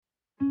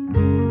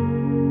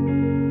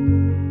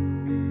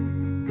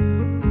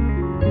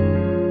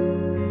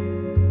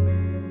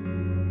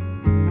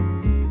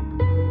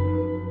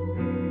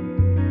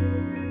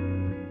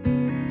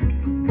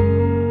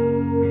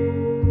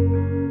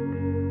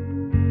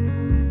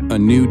A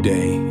new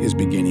day is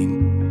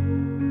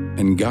beginning,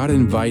 and God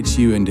invites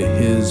you into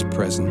His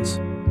presence.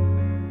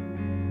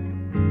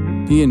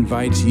 He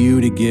invites you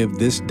to give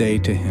this day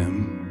to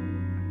Him.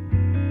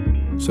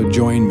 So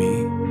join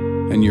me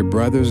and your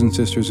brothers and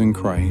sisters in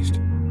Christ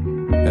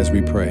as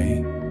we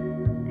pray.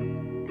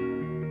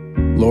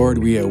 Lord,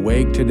 we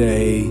awake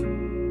today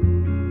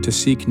to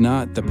seek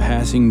not the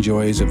passing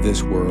joys of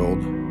this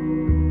world,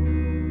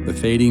 the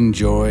fading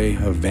joy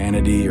of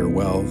vanity or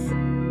wealth,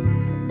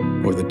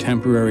 or the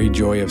temporary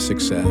joy of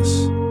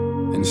success.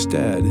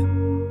 Instead,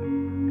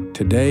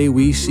 today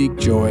we seek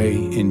joy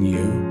in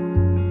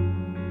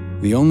You,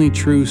 the only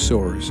true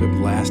source of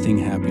lasting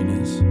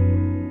happiness.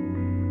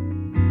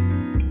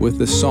 With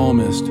the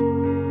psalmist,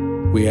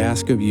 we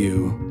ask of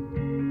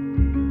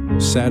You,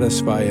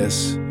 satisfy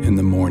us in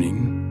the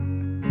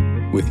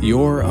morning with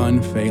Your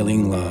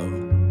unfailing love,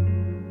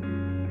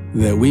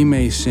 that we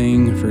may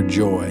sing for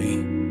joy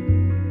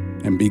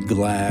and be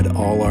glad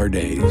all our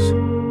days.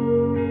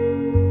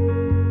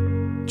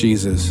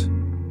 Jesus,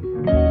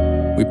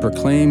 we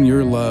proclaim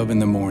Your love in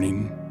the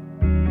morning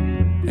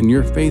and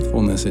Your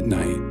faithfulness at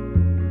night.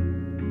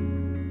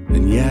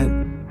 And yet,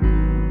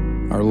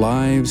 our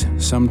lives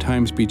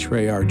sometimes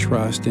betray our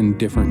trust in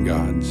different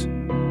gods.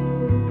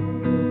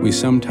 We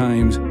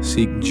sometimes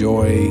seek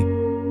joy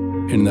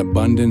in an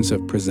abundance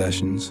of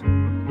possessions,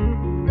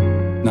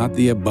 not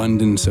the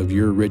abundance of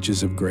Your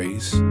riches of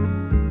grace.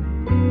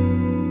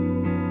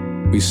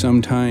 We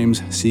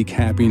sometimes seek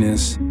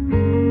happiness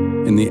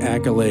in the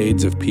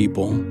accolades of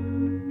people,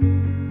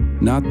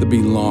 not the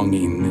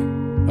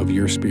belonging of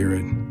Your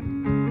Spirit.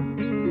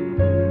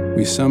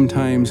 We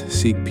sometimes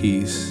seek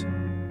peace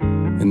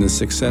in the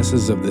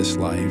successes of this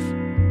life,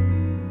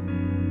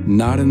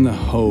 not in the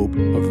hope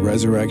of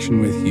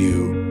resurrection with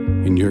You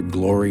in Your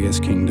glorious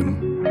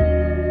kingdom.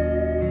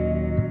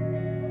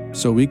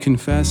 So we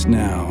confess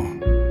now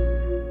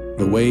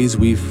the ways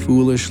we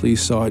foolishly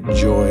sought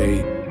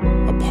joy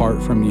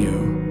apart from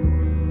You,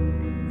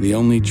 the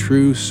only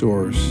true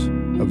source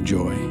of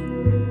joy.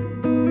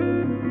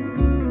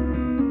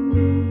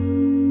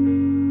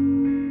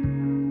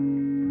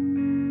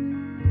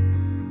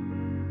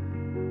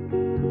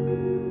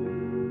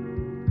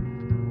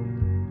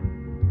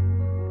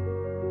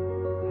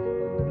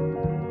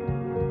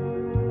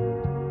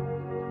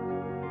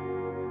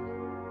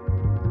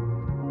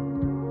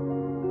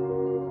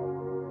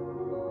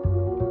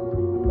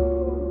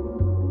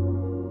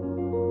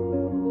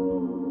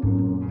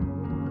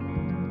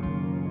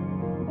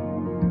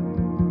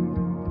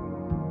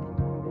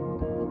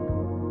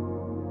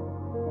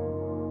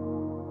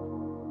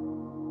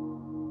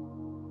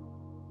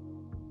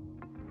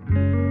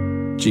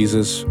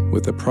 Jesus,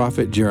 with the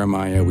prophet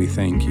Jeremiah, we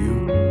thank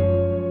You.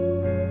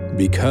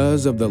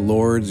 Because of the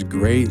Lord's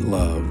great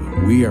love,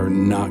 we are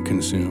not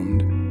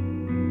consumed,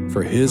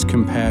 for His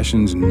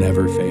compassions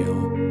never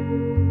fail.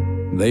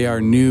 They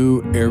are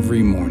new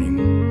every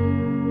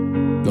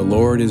morning. The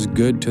Lord is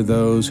good to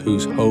those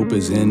whose hope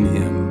is in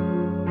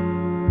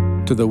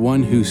Him. To the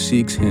one who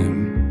seeks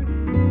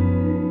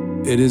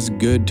Him, it is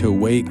good to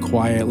wait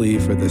quietly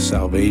for the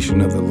salvation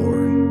of the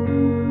Lord.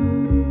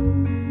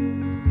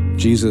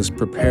 Jesus,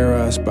 prepare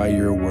us by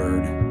Your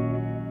word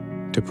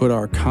to put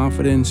our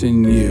confidence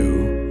in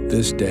You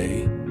this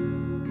day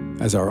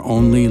as our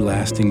only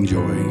lasting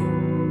joy.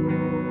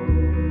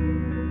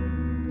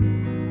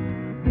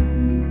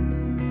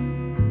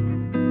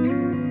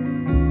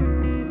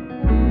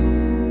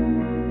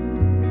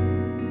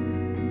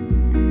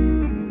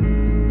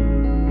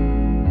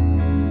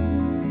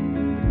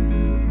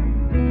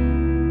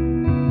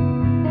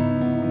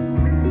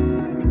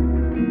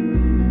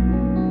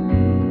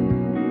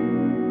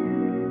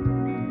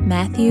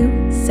 Matthew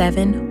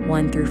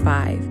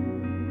 7:1-5.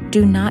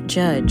 Do not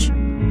judge,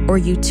 or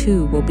you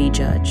too will be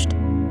judged.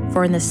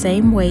 For in the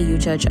same way you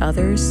judge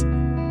others,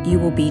 you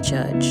will be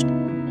judged.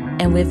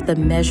 And with the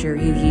measure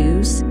you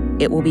use,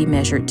 it will be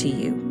measured to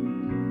you.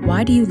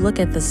 Why do you look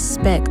at the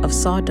speck of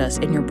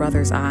sawdust in your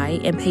brother's eye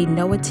and pay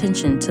no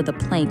attention to the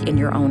plank in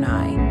your own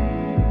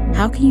eye?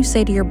 How can you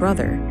say to your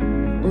brother,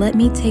 "Let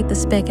me take the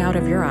speck out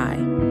of your eye,"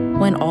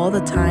 when all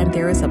the time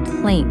there is a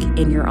plank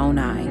in your own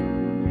eye?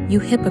 You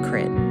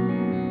hypocrite!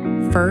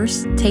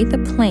 First, take the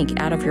plank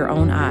out of your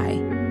own eye,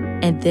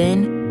 and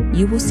then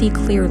you will see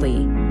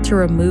clearly to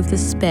remove the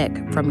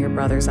speck from your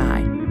brother's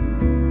eye.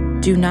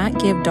 Do not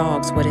give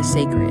dogs what is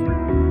sacred.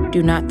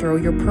 Do not throw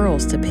your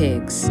pearls to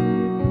pigs.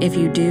 If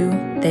you do,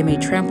 they may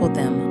trample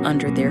them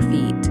under their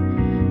feet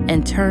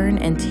and turn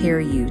and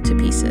tear you to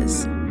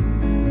pieces.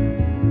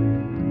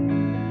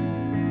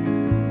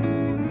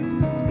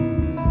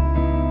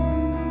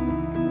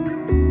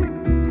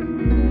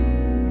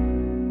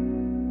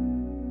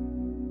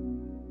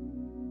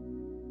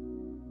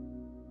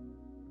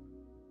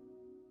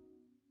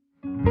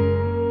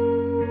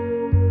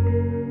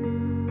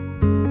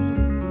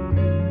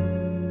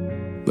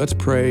 Let's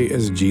pray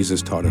as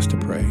Jesus taught us to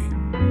pray.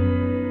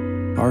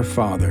 Our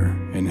Father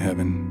in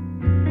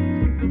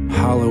heaven,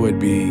 hallowed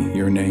be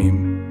Your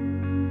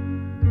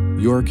name.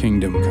 Your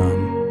kingdom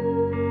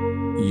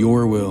come.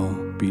 Your will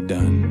be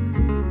done,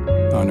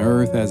 on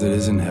earth as it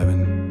is in heaven.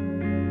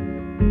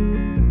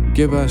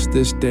 Give us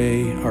this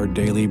day our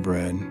daily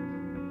bread,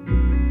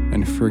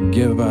 and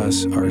forgive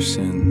us our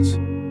sins,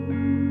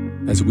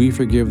 as we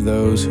forgive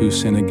those who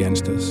sin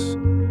against us.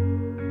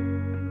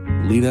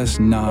 Lead us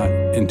not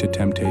into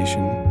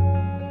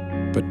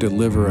temptation, but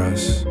deliver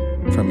us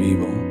from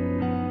evil.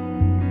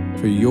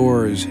 For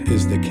yours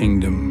is the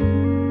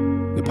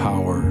kingdom, the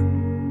power,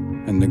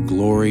 and the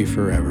glory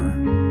forever.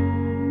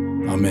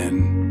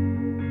 Amen.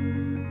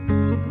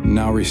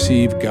 Now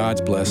receive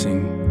God's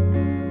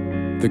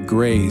blessing, the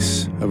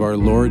grace of our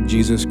Lord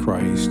Jesus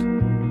Christ,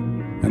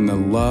 and the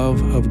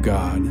love of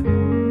God,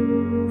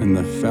 and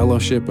the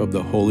fellowship of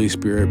the Holy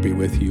Spirit be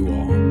with you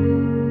all.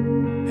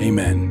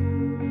 Amen.